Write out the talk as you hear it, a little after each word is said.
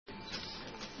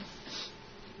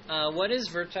What is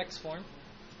vertex form?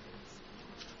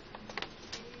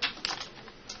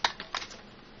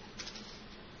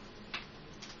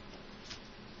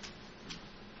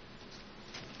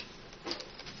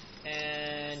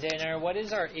 And Dana, what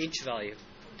is our H value?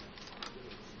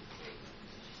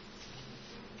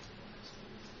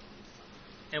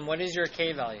 And what is your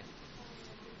K value?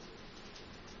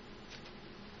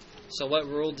 So what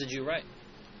rule did you write?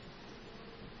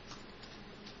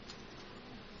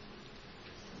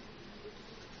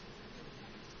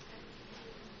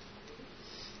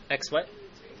 X what?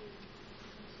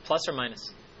 Plus or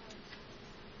minus?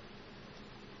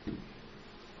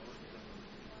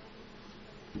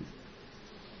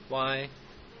 Y.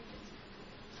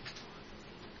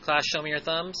 Class, show me your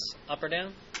thumbs. Up or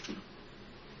down?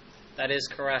 That is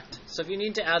correct. So if you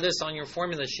need to add this on your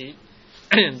formula sheet,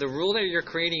 the rule that you're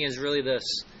creating is really this.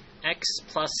 X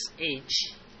plus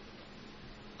H,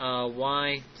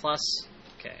 Y plus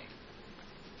K.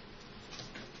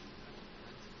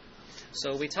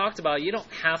 So we talked about you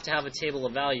don't have to have a table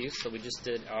of values, so we just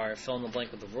did our fill in the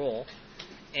blank with the rule.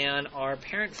 And our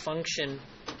parent function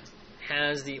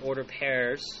has the order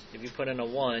pairs. If you put in a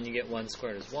 1, you get 1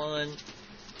 squared is 1,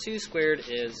 2 squared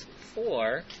is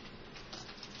 4.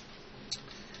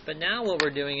 But now what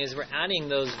we're doing is we're adding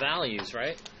those values,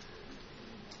 right?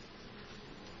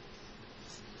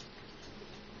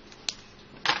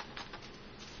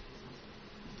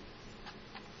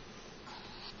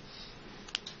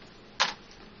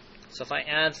 So if I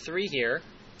add 3 here,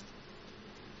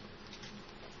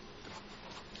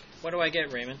 what do I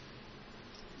get, Raymond?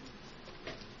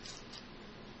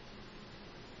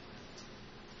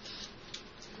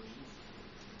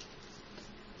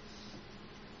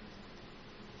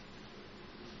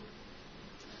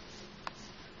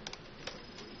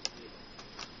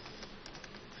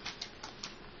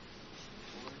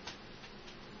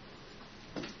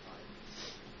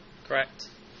 Correct.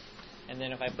 And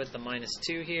then if I put the minus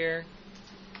 2 here,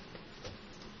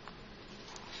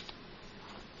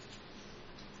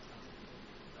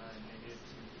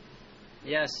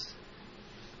 yes.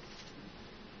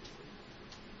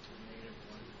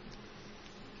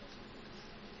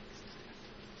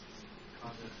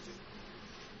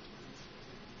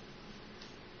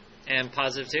 And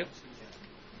positive 2?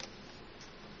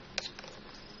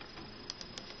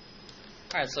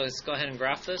 Alright, so let's go ahead and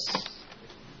graph this.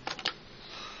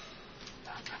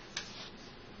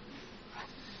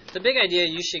 The big idea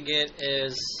you should get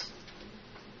is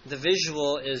the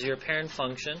visual is your parent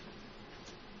function.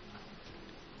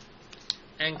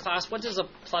 And class, what does a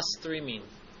plus 3 mean?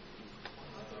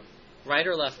 Right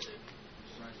or left?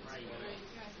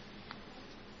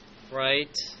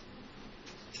 Right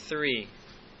 3.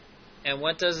 And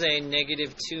what does a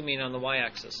negative 2 mean on the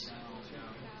y-axis?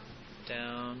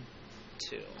 Down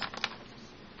 2.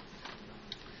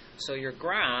 So your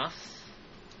graph,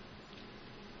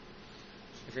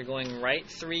 if you're going right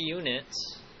 3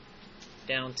 units,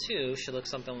 down 2, should look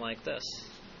something like this.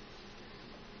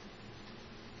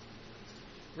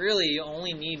 Really, you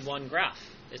only need one graph.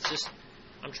 It's just,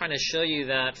 I'm trying to show you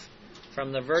that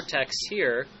from the vertex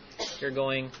here, you're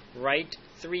going right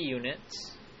 3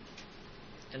 units,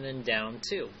 and then down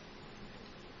 2.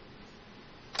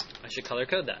 I should color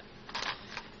code that.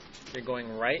 You're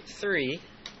going right 3,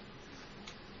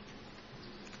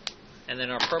 and then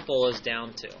our purple is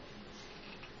down 2.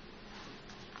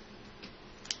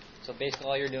 So basically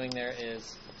all you're doing there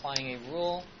is applying a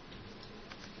rule,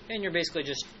 and you're basically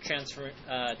just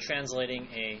translating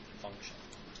a function.